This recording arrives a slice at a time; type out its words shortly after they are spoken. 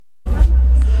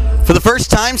For the first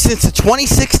time since the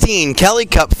 2016 Kelly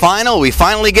Cup Final, we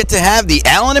finally get to have the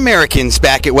Allen Americans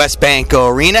back at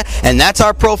WesBanco Arena, and that's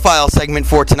our profile segment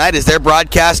for tonight. As their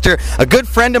broadcaster, a good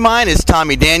friend of mine, is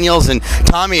Tommy Daniels. And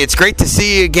Tommy, it's great to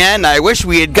see you again. I wish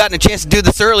we had gotten a chance to do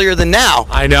this earlier than now.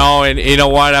 I know, and you know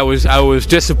what? I was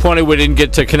disappointed we didn't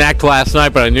get to connect last night,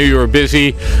 but I knew you were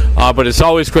busy. But it's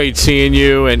always great seeing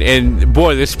you, and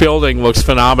boy, this building looks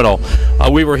phenomenal.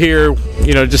 We were here,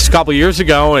 just a couple years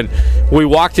ago, and we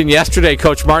walked in yesterday.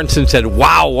 Coach Martinson said,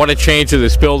 wow, what a change to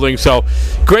this building. So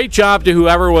great job to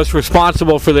whoever was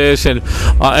responsible for this. And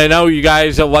I know you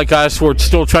guys, like us, we're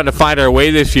still trying to find our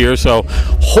way this year. So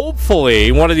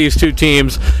hopefully one of these two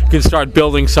teams can start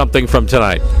building something from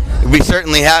tonight. We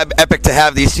certainly have epic to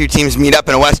have these two teams meet up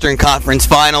in a Western Conference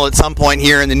Final at some point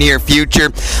here in the near future.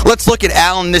 Let's look at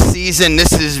Allen this season.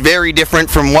 This is very different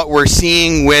from what we're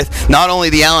seeing with not only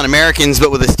the Allen Americans,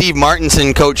 but with a Steve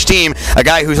Martinson coach team, a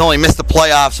guy who's only missed the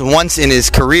playoffs once in his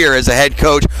career as a head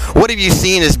coach. What have you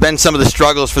seen has been some of the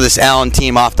struggles for this Allen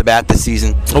team off the bat this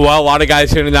season? Well, a lot of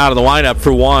guys in and out of the lineup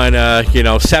for one.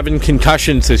 7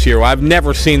 concussions this year. Well, I've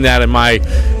never seen that in my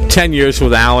 10 years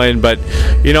with Allen. But,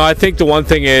 I think the one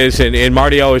thing is, and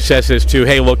Marty always says this too,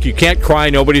 hey, look, you can't cry.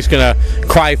 Nobody's going to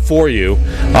cry for you.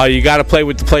 You got to play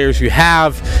with the players you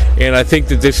have. And I think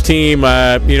that this team,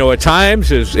 at times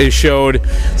has showed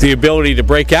the ability to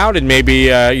break out and maybe,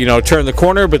 turn the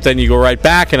corner, but then you go right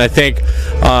back. And I think,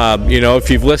 if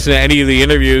you've listened to any of the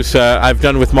interviews I've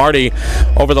done with Marty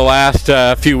over the last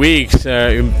few weeks,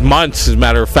 months, as a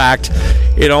matter of fact,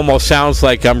 it almost sounds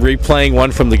like I'm replaying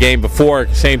one from the game before.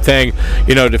 Same thing,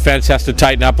 defense has to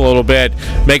tighten up a little bit,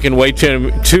 making way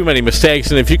too many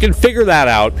mistakes. And if you can figure that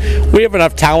out, we have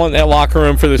enough talent in that locker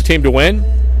room for this team to win.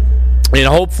 And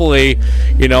hopefully,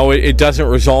 it doesn't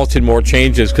result in more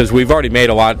changes, because we've already made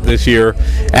a lot this year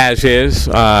as is,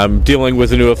 dealing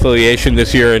with a new affiliation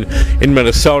this year in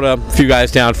Minnesota, a few guys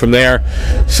down from there.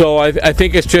 So I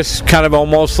think it's just kind of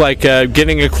almost like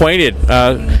getting acquainted.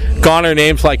 Gone are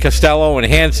names like Costello and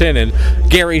Hansen and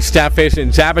Gary Steffes,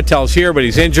 and Zabatel's here, but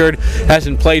he's injured,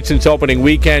 hasn't played since opening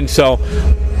weekend. So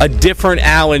a different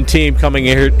Allen team coming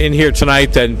in here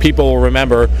tonight than people will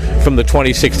remember from the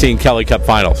 2016 Kelly Cup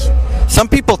Finals. Some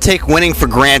people take winning for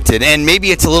granted, and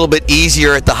maybe it's a little bit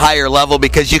easier at the higher level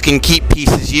because you can keep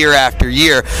pieces year after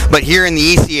year. But here in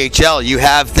the ECHL, you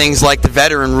have things like the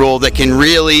veteran rule that can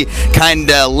really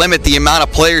kind of limit the amount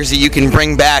of players that you can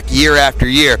bring back year after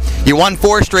year. You won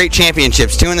 4 straight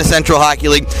championships, 2 in the Central Hockey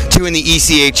League, 2 in the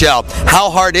ECHL. How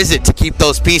hard is it to keep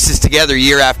those pieces together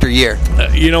year after year?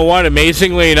 You know what?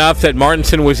 Amazingly enough, that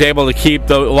Martinson was able to keep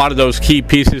a lot of those key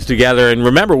pieces together. And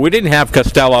remember, we didn't have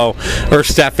Costello or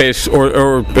Steffes or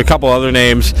a couple other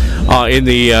names in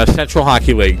the Central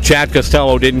Hockey League. Chad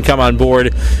Costello didn't come on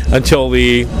board until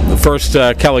the first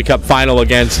Kelly Cup Final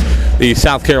against the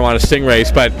South Carolina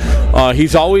Stingrays, but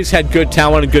he's always had good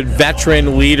talent and good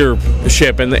veteran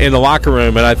leadership in the locker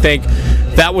room, and I think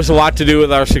that was a lot to do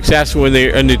with our success in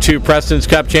the 2 President's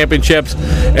Cup championships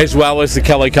as well as the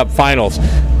Kelly Cup Finals.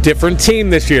 Different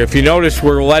team this year. If you notice,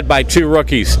 we're led by 2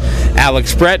 rookies,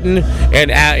 Alex Breton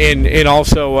and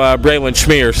also Braylon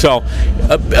Schmier. So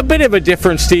a bit of a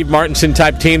different Steve Martinson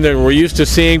type team than we're used to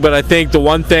seeing, but I think the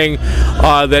one thing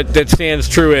that stands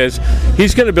true is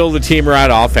he's going to build a team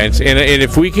around offense. And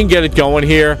if we can get it going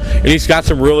here, and he's got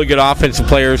some really good offensive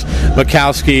players,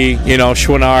 Mikowski,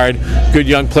 Chouinard, good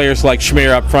young players like Schmier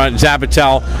up front,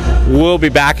 Zabatel will be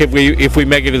back if we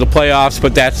make it to the playoffs,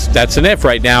 but that's an if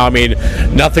right now. I mean,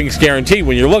 nothing's guaranteed.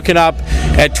 When you're looking up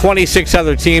at 26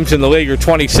 other teams in the league, or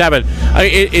 27,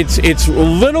 it's a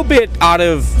little bit out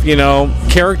of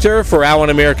character for Allen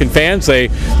American fans. They're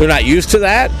not used to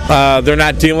that. They're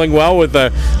not dealing well with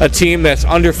a team that's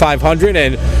under 500.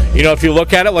 And if you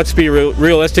look at it, let's be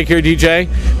realistic here, DJ.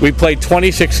 We played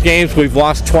 26 games. We've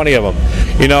lost 20 of them.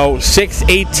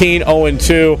 6-18,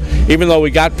 0-2. Even though we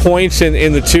got points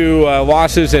in the 2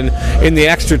 losses and in the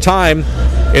extra time,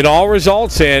 it all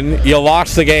results in you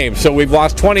lost the game. So we've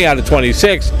lost 20 out of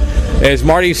 26. As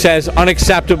Marty says,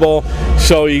 unacceptable.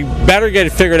 So you better get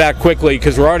it figured out quickly,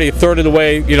 because we're already a third of the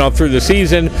way, through the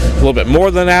season. A little bit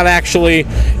more than that, actually.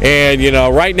 And,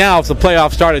 right now, if the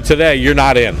playoffs started today, you're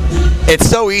not in. It's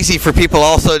so easy for people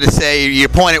also to say, you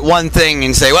point at one thing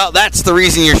and say, well, that's the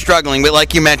reason you're struggling. But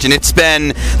like you mentioned,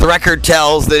 the record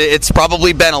tells that it's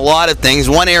probably been a lot of things.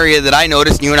 One area that I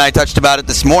noticed, and you and I touched about it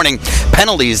this morning,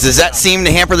 penalties. Does that seem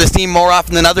to hamper this team more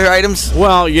often than other items?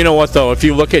 Well, you know what, though? If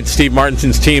you look at Steve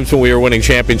Martinson's teams when we were winning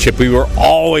championship, we were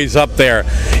always up there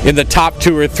in the top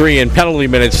 2 or 3 in penalty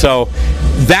minutes. So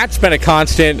that's been a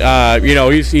constant.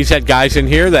 He's had guys in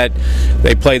here that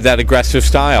they played that aggressive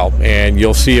style, and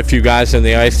you'll see a few guys on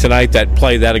the ice tonight that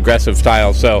play that aggressive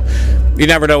style. So you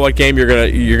never know what game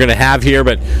you're gonna have here,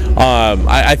 but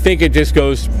I think it just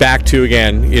goes back to,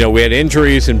 again, we had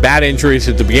injuries and bad injuries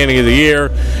at the beginning of the year.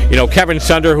 Kevin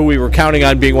Sunder, who we were counting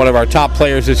on being one of our top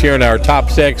players this year in our top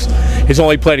 6, has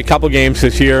only played a couple games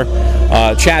this year.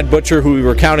 Chad Butcher, who we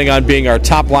were counting on being our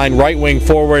top line right wing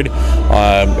forward,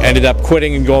 ended up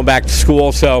quitting and going back to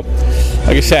school. So,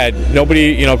 like I said,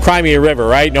 nobody, cry me a river,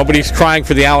 right? Nobody's crying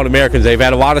for the Allen Americans. They've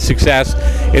had a lot of success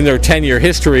in their 10-year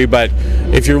history, but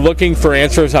if you're looking for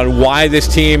answers on why this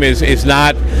team is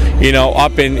not,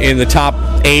 up in the top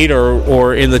 8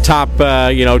 or in the top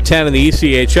 10 in the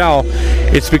ECHL,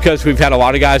 it's because we've had a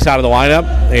lot of guys out of the lineup,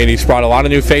 and he's brought a lot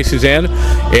of new faces in,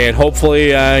 and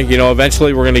hopefully,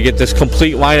 eventually we're going to get this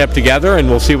complete lineup together, and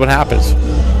we'll see what happens.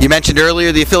 You mentioned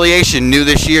earlier the affiliation, new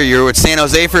this year. You were with San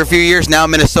Jose for a few years, now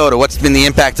Minnesota. What's been the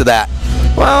impact of that?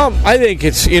 Well, I think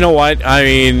it's,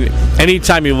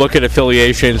 anytime you look at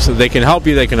affiliations, they can help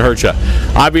you, they can hurt you.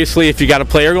 Obviously, if you got a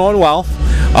player going well,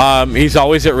 he's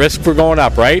always at risk for going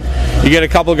up, right? You get a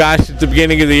couple guys at the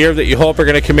beginning of the year that you hope are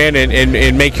going to come in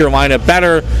and make your lineup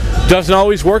better. Doesn't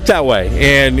always work that way.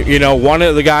 And, one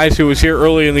of the guys who was here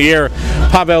early in the year,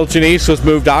 Pavel Janice, was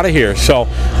moved out of here. So,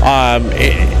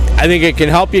 I think it can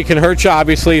help you, it can hurt you.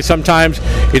 Obviously, sometimes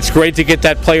it's great to get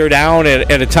that player down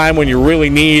at a time when you really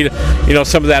need,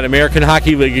 some of that American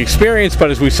Hockey League experience. But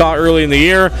as we saw early in the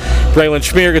year, Braylon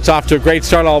Schmier gets off to a great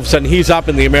start. All of a sudden, he's up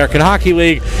in the American Hockey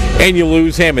League, and you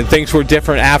lose him, and things were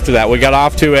different after that. We got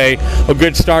off to a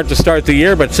good start to start the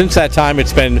year, but since that time,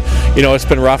 it's been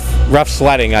rough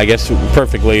sledding, I guess,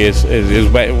 perfectly. Is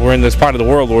we're in this part of the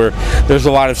world where there's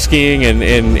a lot of skiing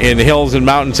and hills and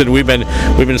mountains, and we've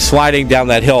been sliding down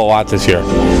that hill a lot this year.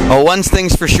 Well, one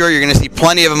thing's for sure, you're going to see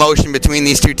plenty of emotion between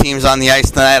these two teams on the ice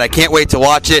tonight. I can't wait to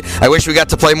watch it. I wish we got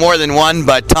to play more than one,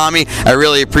 but Tommy, I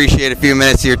really appreciate a few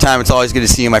minutes of your time. It's always good to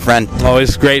see you, my friend.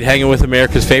 Always great hanging with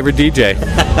America's favorite DJ.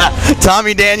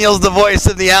 Tommy Daniels, the voice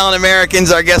of the Allen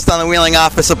Americans, our guest on the Wheeling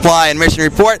Office Supply and Mission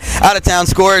Report. Out-of-town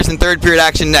scores and third period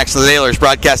action next to the Oilers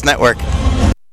Broadcast Network.